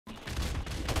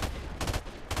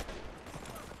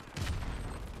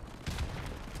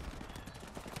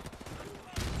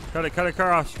Cut it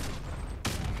across.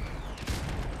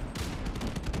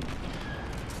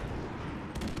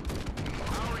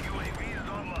 Our UAV is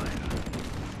online.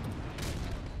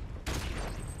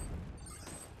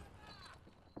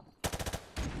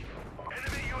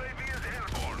 Enemy UAV is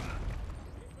airborne.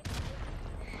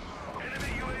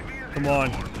 Enemy UAV is Come on.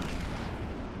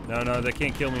 No, they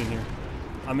can't kill me in here.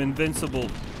 I'm invincible.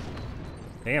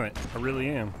 Damn it, I really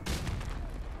am.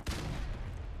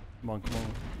 Come on.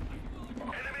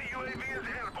 Enemy UAV is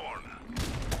airborne.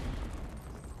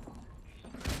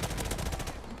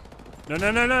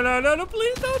 No,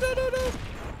 please, no.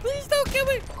 Please don't kill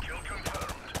me. Kill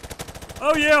confirmed.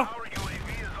 Oh, yeah. Our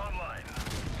UAV is online.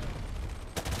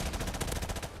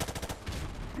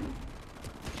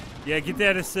 Yeah, get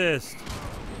that assist.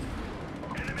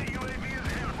 Enemy UAV is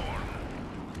airborne.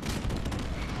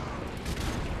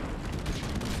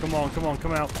 Come on,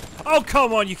 come out. Oh,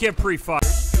 come on, you can't pre-fire.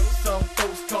 Some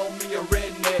folks call me a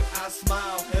redneck. I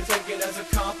smile and take it as a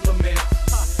compliment.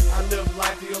 I live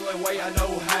life the only way I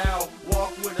know how.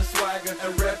 Walk with a swagger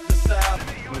and rep the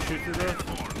South. Wanna shoot through this?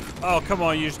 Oh, come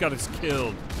on, you just got us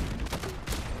killed.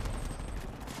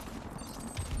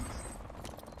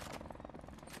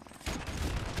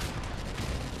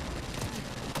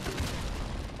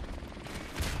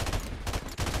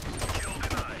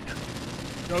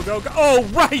 Go. Oh,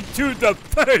 right to the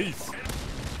face.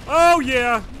 Oh,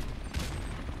 yeah.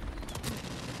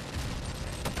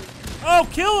 Oh,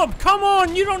 kill him. Come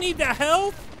on. You don't need that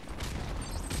health.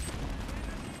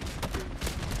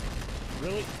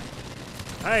 Really?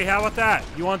 Hey, how about that?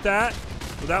 You want that?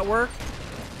 Would that work?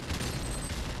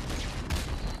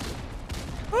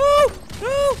 Oh,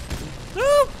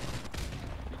 no.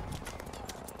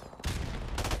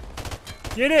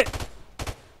 Get it.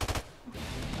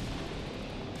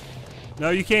 No,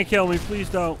 you can't kill me. Please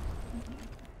don't.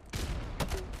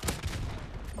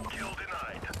 Kill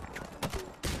denied.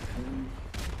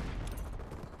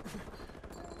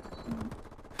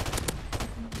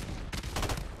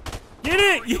 Get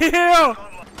it! Yeah!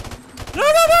 No!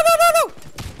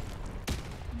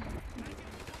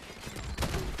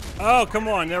 Oh, come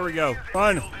on. There we go.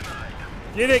 Run.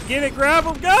 Get it. Grab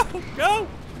him. Go.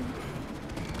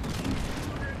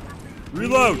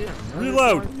 Reload.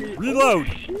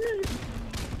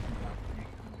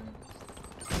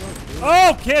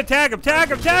 Oh, can't tag him. Friendly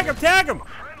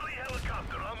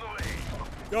helicopter on the way.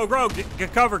 Go, bro.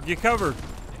 Get covered.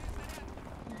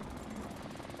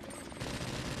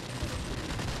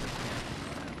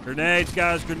 Grenades,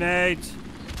 guys. Grenades.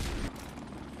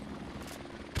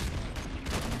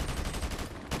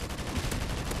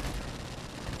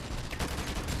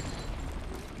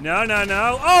 No.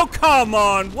 Oh, come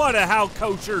on. What a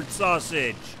how-cultured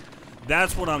sausage.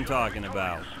 That's what I'm talking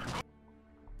about.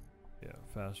 Yeah,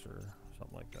 faster.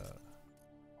 Something like that.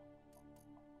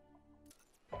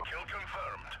 Kill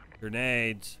confirmed.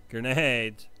 Grenades.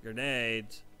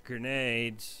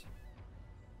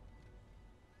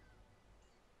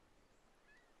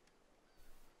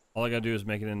 All I gotta do is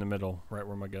make it in the middle, right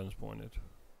where my gun's pointed.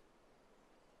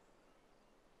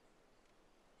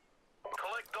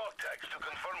 Collect dog tags to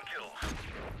confirm kills.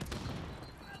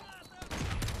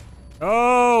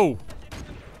 Oh!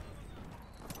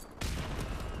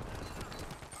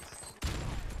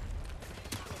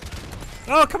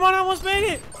 Oh, come on, I almost made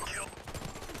it! Kill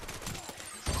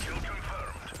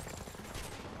confirmed.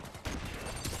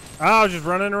 I was just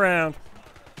running around.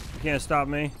 You can't stop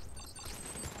me.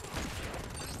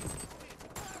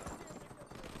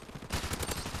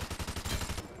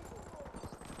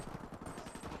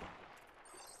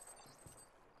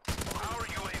 Our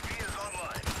UAV is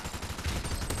online.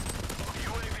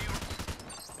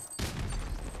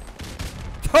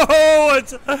 Oh,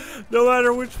 it's no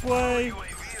matter which way.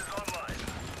 UAV is online.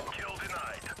 Kill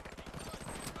denied.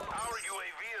 Our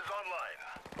UAV is online.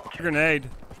 Grenade.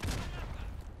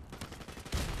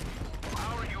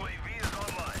 Our UAV is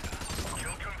online.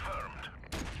 Kill confirmed.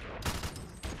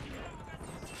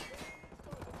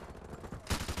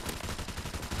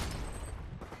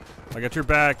 I got your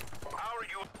back. Our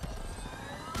U.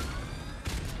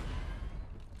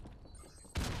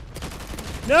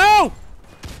 No!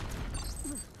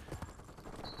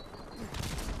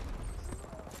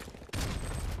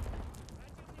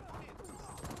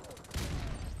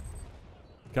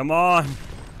 Come on.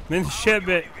 I'm in the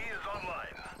shipment. UAV is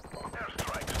online.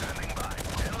 Airstrike standing by.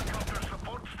 Helicopter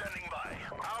support standing by.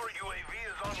 Our UAV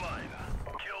is online.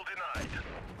 Kill denied.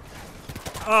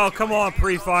 Oh, come on,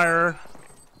 pre-fire.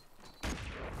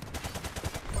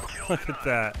 Kill Look at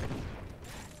that.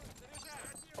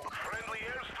 Friendly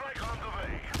airstrike on the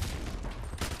way.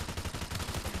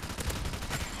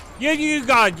 Yeah, you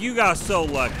got so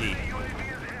lucky.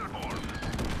 UAV is airborne.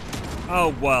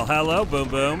 Oh, well, hello, boom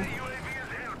boom.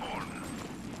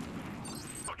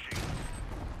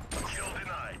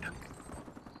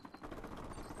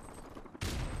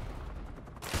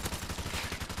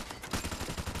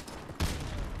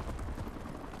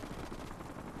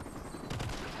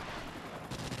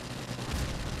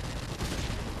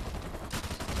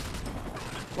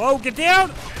 Whoa, get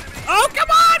down! Oh, come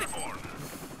on!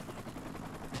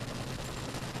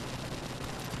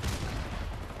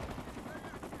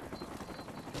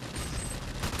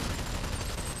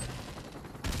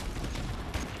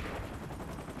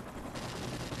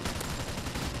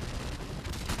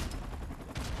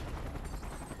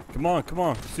 Come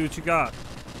on, see what you got.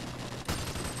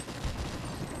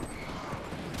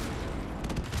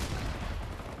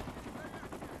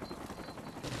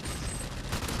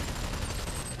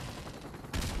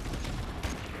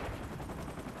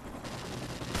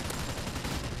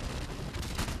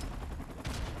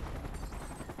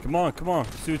 Come on,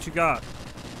 see what you got.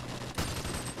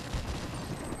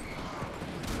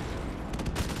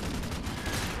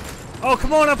 Oh,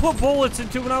 come on, I put bullets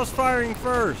into when I was firing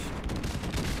first.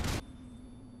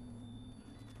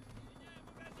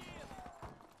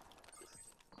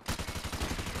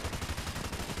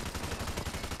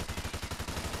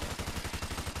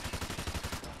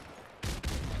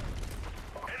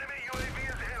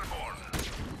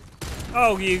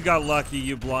 Oh, you got lucky,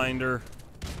 you blinder.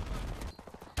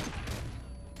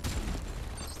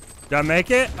 Did I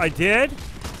make it? I did?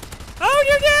 Oh,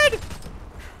 you did!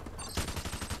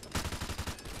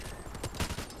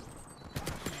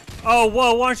 Oh,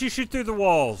 whoa, why don't you shoot through the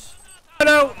walls? Oh,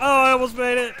 no! Oh, I almost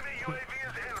made it!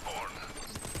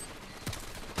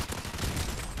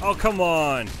 Oh, come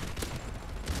on.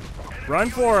 Run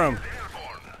for him.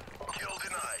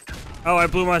 Oh, I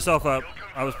blew myself up.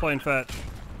 I was playing fetch.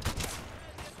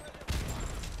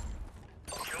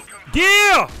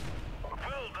 Yeah!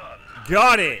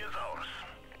 Got it!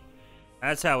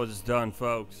 That's how it's done,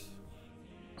 folks.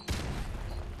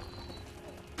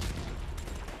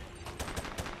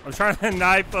 I was trying to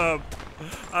knife him.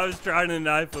 I was trying to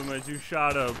knife him as you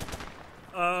shot him.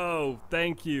 Oh,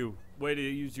 thank you. Way to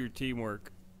use your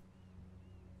teamwork.